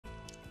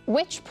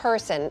Which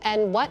person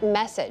and what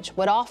message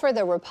would offer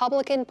the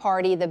Republican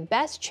Party the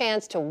best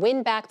chance to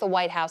win back the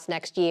White House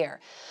next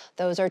year?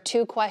 Those are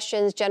two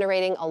questions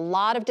generating a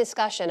lot of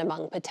discussion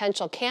among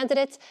potential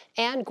candidates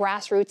and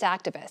grassroots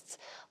activists.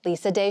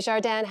 Lisa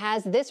Desjardins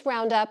has this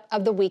roundup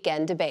of the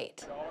weekend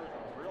debate.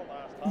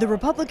 The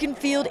Republican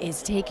field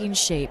is taking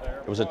shape.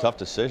 It was a tough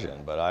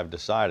decision, but I've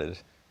decided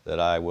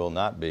that I will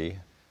not be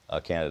a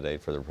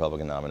candidate for the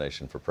Republican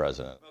nomination for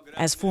president.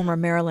 As former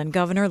Maryland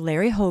Governor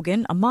Larry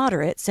Hogan, a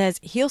moderate, says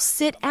he'll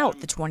sit out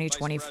the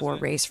 2024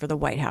 race for the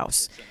White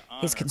House.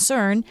 His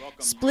concern,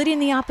 splitting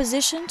the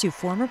opposition to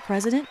former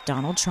President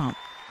Donald Trump.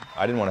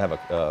 I didn't want to have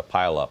a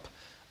pile-up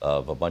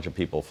of a bunch of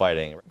people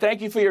fighting.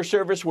 Thank you for your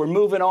service. We're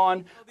moving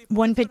on.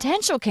 One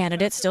potential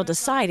candidate still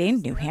deciding,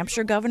 New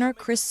Hampshire Governor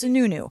Chris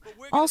Sununu,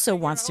 also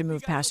wants to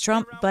move past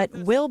Trump, but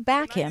will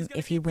back him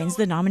if he wins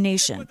the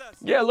nomination.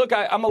 Yeah, look,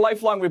 I'm a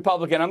lifelong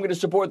Republican. I'm going to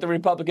support the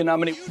Republican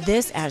nominee.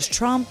 This as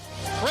Trump,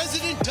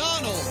 President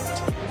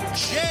Donald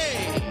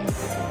J.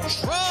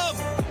 Trump,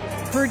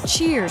 heard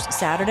cheers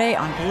Saturday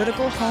on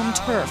political home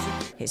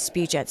turf. His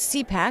speech at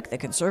CPAC, the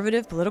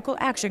Conservative Political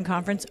Action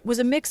Conference, was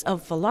a mix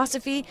of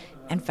philosophy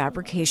and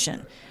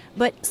fabrication.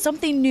 But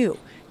something new.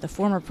 The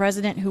former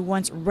president, who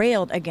once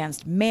railed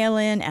against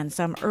mail-in and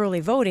some early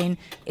voting,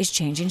 is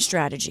changing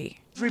strategy.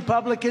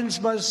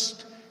 Republicans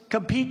must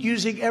compete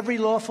using every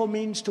lawful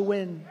means to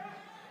win.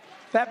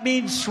 That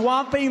means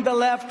swamping the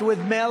left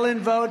with mail-in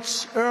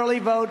votes, early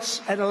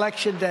votes, and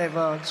election day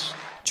votes.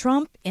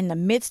 Trump, in the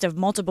midst of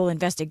multiple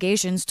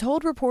investigations,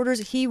 told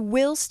reporters he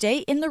will stay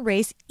in the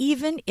race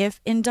even if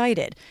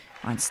indicted.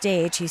 On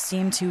stage, he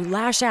seemed to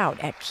lash out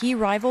at key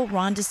rival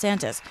Ron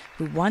DeSantis,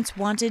 who once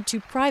wanted to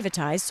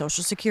privatize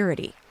Social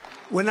Security.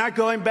 We're not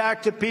going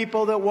back to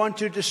people that want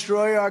to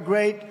destroy our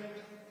great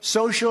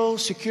Social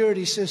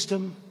Security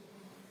system,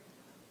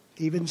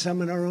 even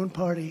some in our own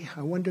party.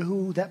 I wonder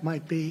who that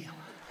might be.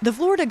 The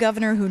Florida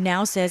governor, who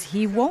now says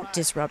he won't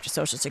disrupt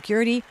Social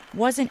Security,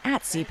 wasn't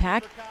at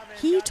CPAC.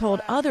 He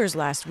told others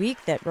last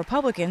week that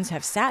Republicans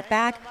have sat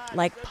back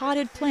like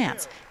potted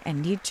plants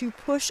and need to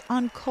push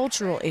on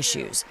cultural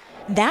issues.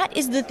 That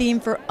is the theme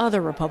for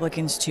other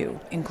Republicans, too,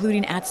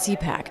 including at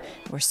CPAC,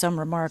 where some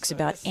remarks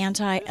about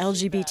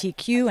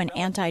anti-LGBTQ and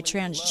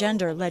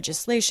anti-transgender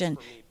legislation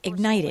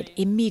ignited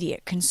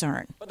immediate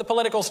concern. But the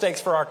political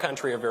stakes for our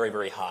country are very,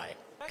 very high.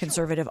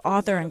 Conservative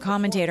author and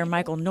commentator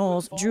Michael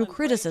Knowles drew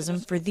criticism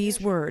for these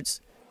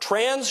words.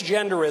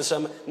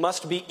 Transgenderism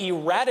must be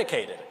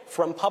eradicated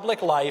from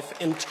public life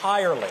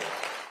entirely.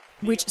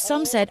 Which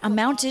some said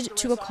amounted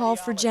to a call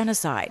for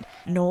genocide.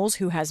 Knowles,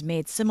 who has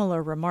made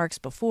similar remarks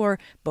before,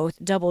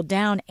 both doubled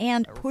down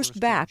and pushed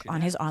back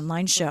on his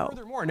online show.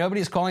 Furthermore,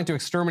 nobody's calling to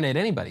exterminate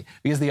anybody,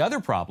 because the other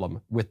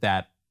problem with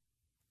that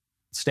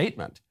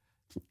statement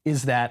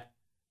is that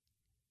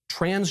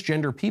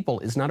transgender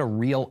people is not a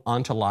real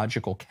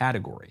ontological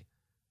category.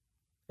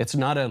 It's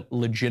not a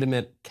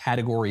legitimate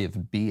category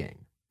of being.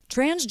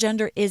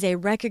 Transgender is a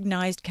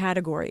recognized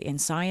category in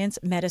science,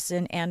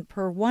 medicine, and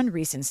per one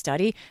recent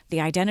study,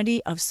 the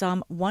identity of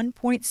some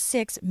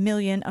 1.6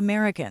 million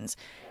Americans.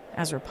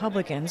 As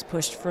Republicans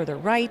pushed further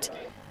right,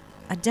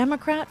 a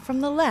Democrat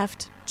from the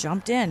left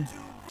jumped in.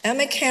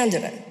 I'm a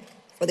candidate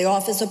for the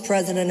office of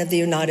President of the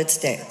United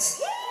States.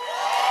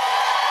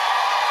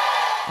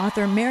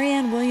 Author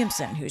Marianne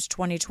Williamson, whose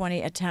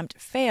 2020 attempt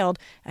failed,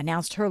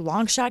 announced her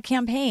long-shot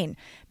campaign,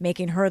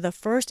 making her the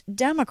first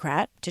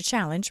Democrat to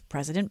challenge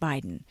President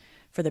Biden.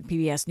 For the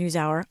PBS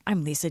NewsHour,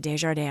 I'm Lisa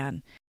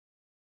Desjardins.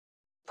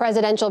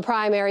 Presidential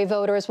primary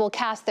voters will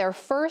cast their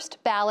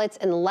first ballots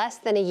in less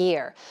than a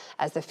year.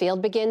 As the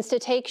field begins to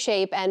take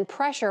shape and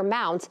pressure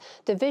mounts,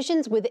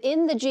 divisions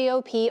within the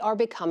GOP are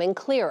becoming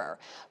clearer.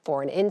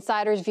 For an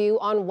insider's view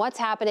on what's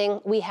happening,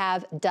 we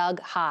have Doug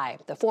Heye,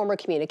 the former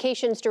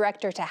communications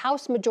director to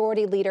House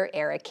Majority Leader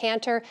Eric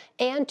Cantor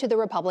and to the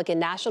Republican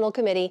National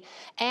Committee,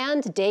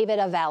 and David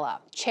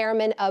Avella,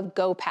 chairman of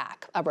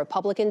GOPAC, a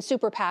Republican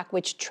Super PAC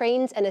which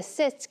trains and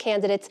assists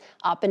candidates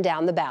up and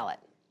down the ballot.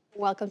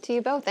 Welcome to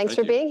you both. Thanks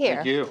for being here.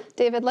 Thank you.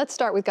 David, let's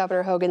start with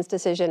Governor Hogan's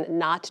decision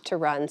not to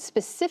run,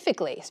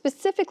 specifically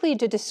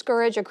to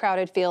discourage a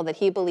crowded field that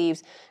he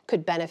believes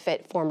could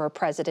benefit former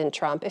President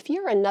Trump. If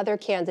you're another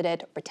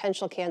candidate or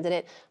potential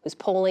candidate who's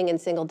polling in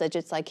single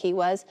digits like he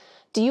was,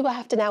 do you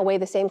have to now weigh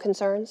the same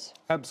concerns?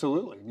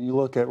 Absolutely. You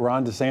look at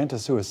Ron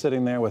DeSantis, who is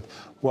sitting there with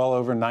well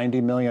over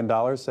 $90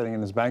 million sitting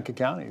in his bank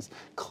account. He's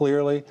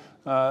clearly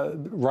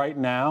right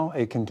now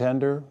a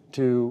contender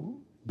to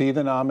be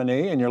the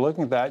nominee, and you're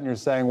looking at that and you're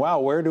saying, wow,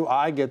 where do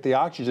I get the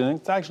oxygen? And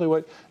it's actually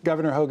what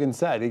Governor Hogan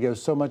said. He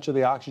goes, so much of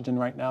the oxygen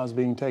right now is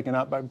being taken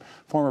up by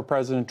former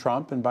President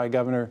Trump and by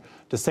Governor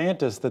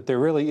DeSantis that there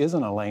really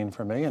isn't a lane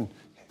for me, and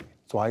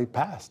that's why he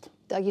passed.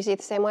 Doug, you see it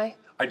the same way?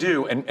 I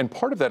do, and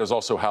part of that is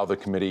also how the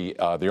committee,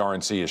 the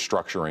RNC, is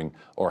structuring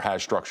or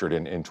has structured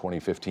in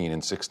 2015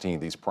 and 16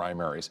 these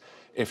primaries.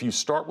 If you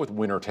start with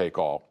winner take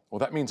all, well,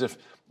 that means if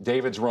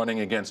David's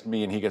running against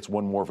me and he gets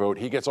one more vote,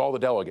 he gets all the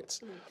delegates.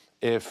 Mm-hmm.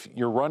 If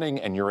you're running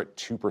and you're at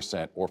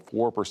 2% or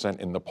 4%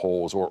 in the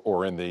polls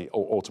or in the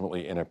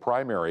ultimately in a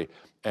primary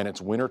and it's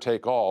winner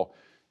take all,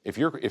 If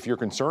your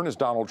concern is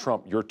Donald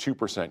Trump, your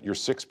 2%, your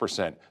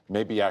 6%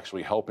 may be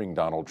actually helping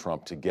Donald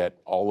Trump to get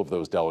all of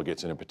those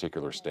delegates in a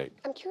particular state.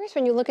 I'm curious,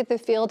 when you look at the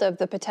field of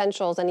the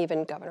potentials, and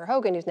even Governor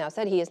Hogan, who's now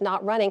said he is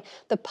not running,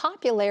 the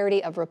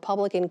popularity of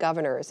Republican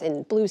governors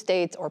in blue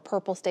states or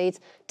purple states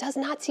does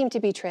not seem to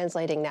be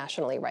translating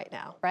nationally right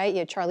now, right? You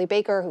had Charlie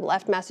Baker, who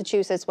left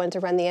Massachusetts, went to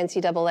run the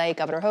NCAA.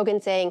 Governor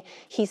Hogan saying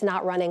he's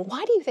not running.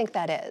 Why do you think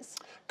that is?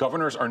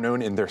 Governors are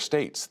known in their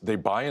states. They,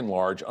 by and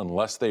large,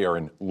 unless they are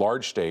in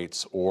large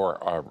states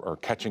or are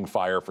catching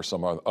fire for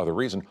some other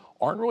reason,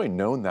 aren't really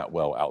known that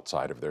well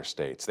outside of their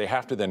states. They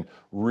have to then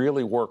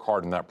really work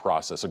hard in that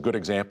process. A good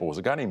example was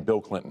a guy named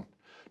Bill Clinton.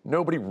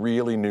 Nobody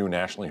really knew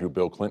nationally who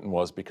Bill Clinton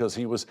was because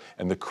he was,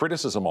 and the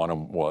criticism on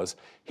him was,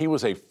 he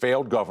was a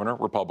failed governor,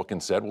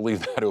 Republicans said, we'll leave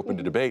that open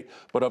to debate,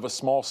 but of a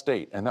small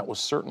state. And that was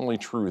certainly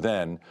true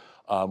then.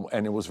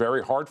 And it was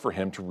very hard for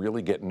him to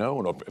really get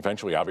known.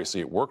 Eventually, obviously,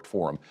 it worked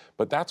for him.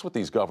 But that's what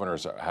these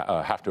governors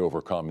have to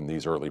overcome in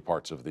these early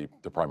parts of the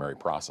primary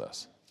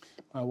process.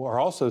 What we're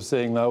also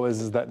seeing, though,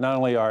 is that not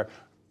only are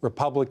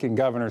Republican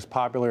governors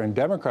popular in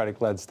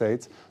Democratic-led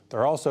states,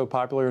 they're also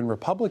popular in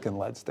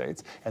Republican-led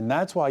states. And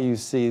that's why you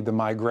see the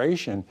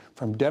migration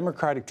from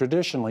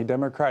traditionally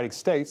Democratic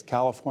states,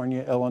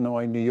 California,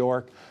 Illinois, New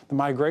York. The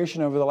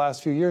migration over the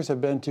last few years have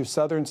been to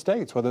southern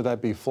states, whether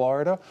that be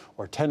Florida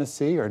or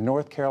Tennessee or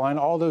North Carolina,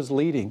 all those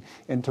leading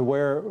into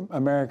where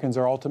Americans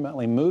are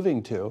ultimately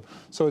moving to.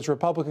 So it's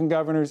Republican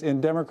governors in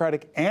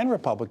Democratic and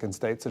Republican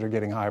states that are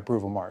getting high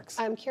approval marks.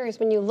 I'm curious,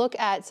 when you look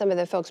at some of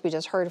the folks we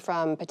just heard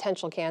from,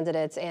 potential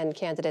candidates and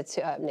candidates,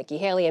 Nikki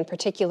Haley in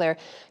particular,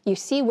 you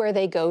see where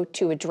they go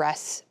to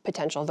address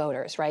potential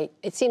voters, right?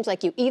 It seems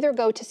like you either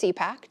go to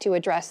CPAC to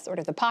address sort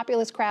of the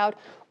populist crowd,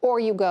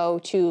 or you go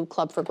to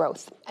Club for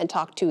Growth and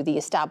talk to the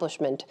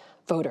establishment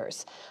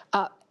voters.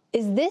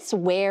 Is this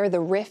where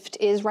the rift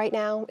is right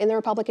now in the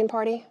Republican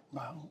Party?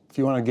 Well, if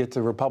you want to get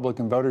to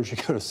Republican voters, you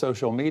go to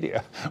social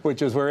media,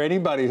 which is where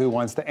anybody who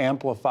wants to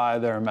amplify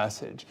their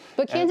message.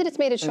 But candidates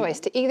made a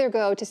choice to either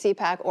go to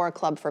CPAC or a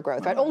Club for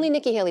Growth, right? Only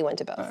Nikki Haley went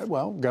to both.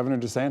 Well, Governor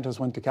DeSantis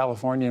went to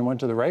California and went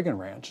to the Reagan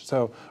Ranch,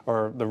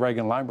 or the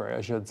Reagan Library,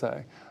 I should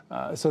say.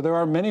 So there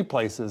are many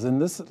places.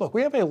 And look,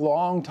 we have a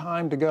long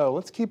time to go.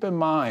 Let's keep in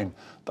mind,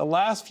 the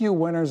last few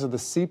winners of the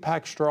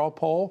CPAC straw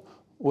poll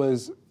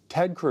was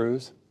Ted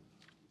Cruz,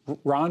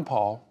 Ron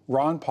Paul,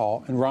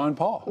 and Ron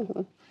Paul.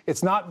 Mm-hmm.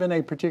 It's not been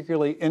a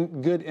particularly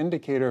good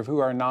indicator of who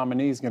our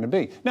nominee is going to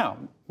be. Now,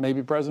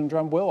 maybe President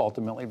Trump will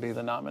ultimately be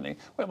the nominee.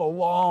 We have a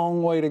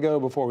long way to go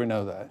before we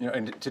know that. You know,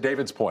 and to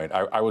David's point,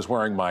 I was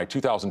wearing my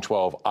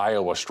 2012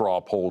 Iowa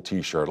straw poll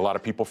T-shirt. A lot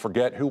of people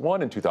forget who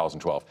won in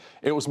 2012.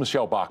 It was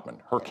Michelle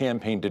Bachmann. Her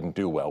campaign didn't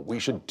do well. We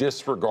should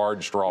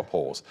disregard straw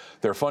polls.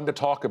 They're fun to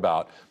talk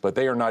about, but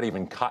they are not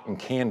even cotton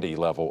candy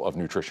level of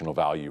nutritional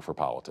value for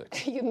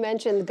politics. You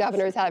mentioned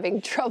governors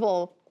having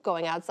trouble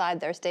going outside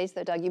their states,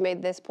 though, Doug. You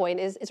made this point.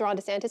 Is Ron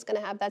DeSantis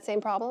going to have that same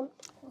problem?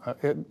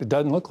 It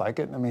doesn't look like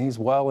it. I mean, he's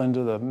well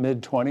into the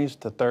mid-20s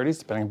to 30s,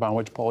 depending upon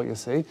which poll you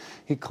see.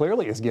 He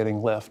clearly is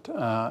getting lift.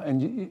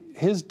 And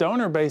his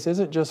donor base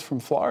isn't just from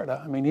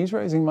Florida. I mean, he's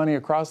raising money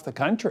across the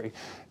country.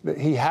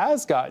 He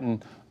has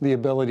gotten the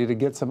ability to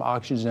get some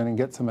oxygen and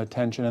get some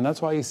attention, and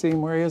that's why you see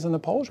him where he is in the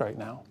polls right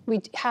now.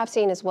 We have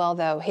seen as well,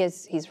 though,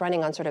 he's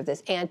running on sort of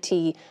this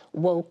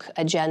anti-woke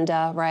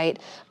agenda, right?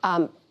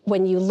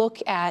 When you look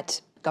at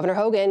Governor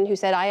Hogan, who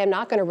said, I am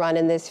not going to run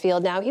in this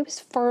field now, he was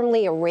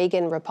firmly a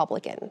Reagan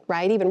Republican,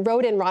 right? Even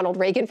wrote in Ronald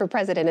Reagan for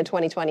president in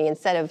 2020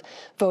 instead of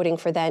voting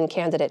for then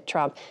candidate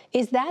Trump.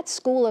 Is that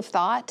school of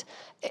thought,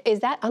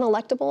 is that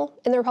unelectable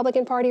in the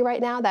Republican Party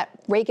right now, that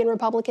Reagan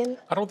Republican?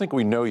 I don't think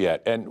we know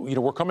yet. And, you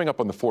know, we're coming up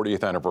on the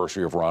 40th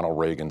anniversary of Ronald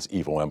Reagan's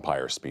Evil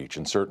Empire speech.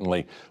 And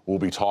certainly we'll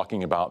be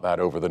talking about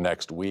that over the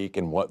next week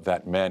and what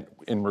that meant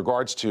in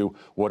regards to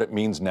what it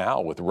means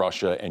now with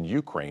Russia and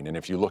Ukraine. And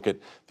if you look at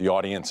the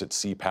audience at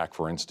CPAC,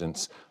 for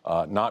instance,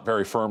 not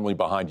very firmly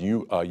behind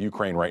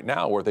Ukraine right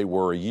now where they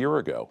were a year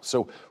ago.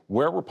 So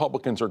where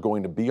Republicans are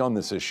going to be on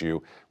this issue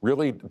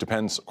really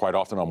depends quite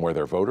often on where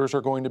their voters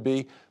are going to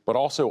be, but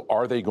also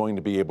are they going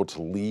to be able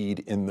to lead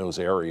in those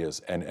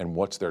areas and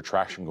what's their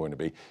traction going to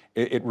be?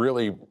 It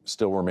really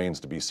still remains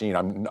to be seen.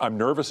 I'm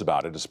nervous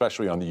about it,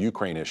 especially on the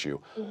Ukraine issue,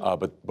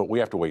 but we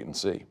have to wait and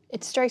see.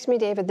 It strikes me,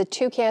 David, the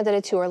two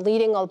candidates who are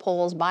leading all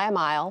polls by a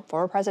mile,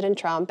 former President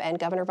Trump and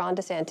Governor Ron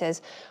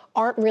DeSantis,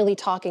 aren't really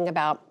talking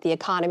about the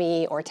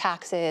economy or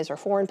taxes or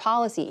foreign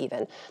policy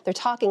even. They're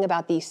talking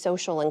about these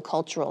social and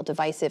cultural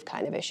divisive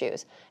kind of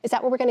issues. Is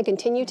that what we're going to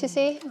continue to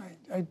see?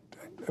 I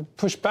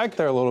push back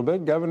there a little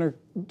bit. Governor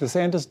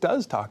DeSantis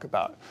does talk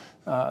about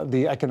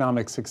the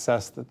economic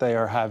success that they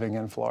are having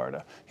in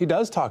Florida. He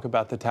does talk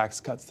about the tax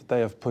cuts that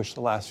they have pushed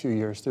the last few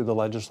years through the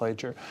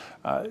legislature.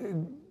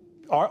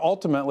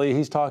 Ultimately,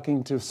 he's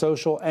talking to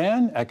social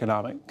and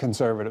economic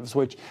conservatives,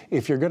 which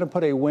if you're going to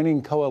put a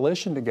winning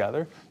coalition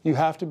together, you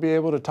have to be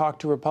able to talk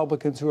to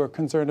Republicans who are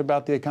concerned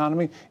about the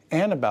economy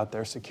and about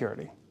their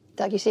security.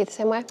 Doug, you see it the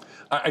same way?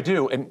 I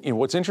do. And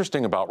what's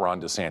interesting about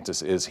Ron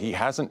DeSantis is he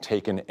hasn't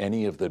taken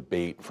any of the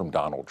bait from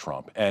Donald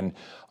Trump. And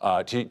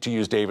to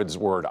use David's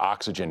word,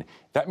 oxygen,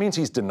 that means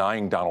he's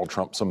denying Donald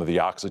Trump some of the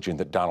oxygen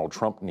that Donald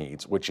Trump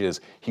needs, which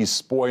is he's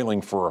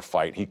spoiling for a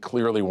fight. He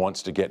clearly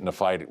wants to get in a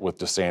fight with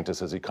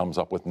DeSantis as he comes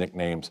up with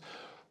nicknames.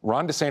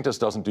 Ron DeSantis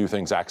doesn't do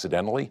things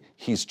accidentally.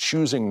 He's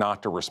choosing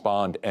not to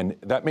respond, and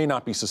that may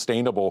not be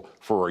sustainable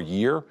for a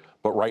year,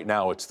 but right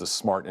now it's the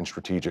smart and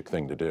strategic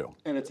thing to do.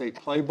 And it's a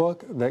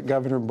playbook that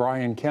Governor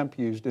Brian Kemp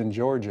used in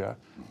Georgia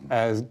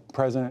as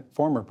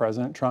former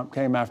President Trump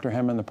came after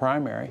him in the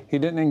primary. He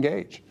didn't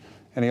engage.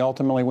 And he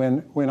ultimately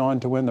went on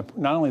to win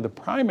not only the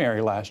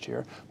primary last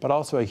year, but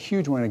also a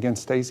huge win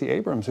against Stacey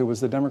Abrams, who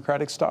was the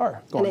Democratic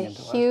star going into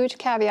last. And a huge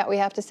caveat we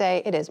have to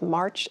say, it is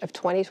March of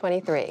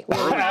 2023.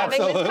 We're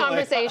having this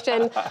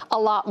conversation a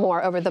lot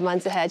more over the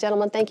months ahead.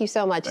 Gentlemen, thank you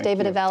so much.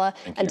 David Avella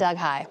and Doug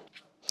Heye.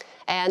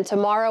 And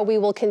tomorrow we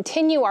will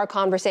continue our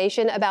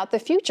conversation about the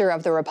future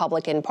of the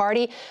Republican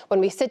Party when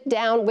we sit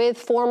down with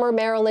former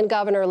Maryland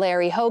Governor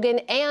Larry Hogan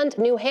and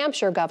New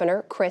Hampshire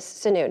Governor Chris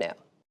Sununu.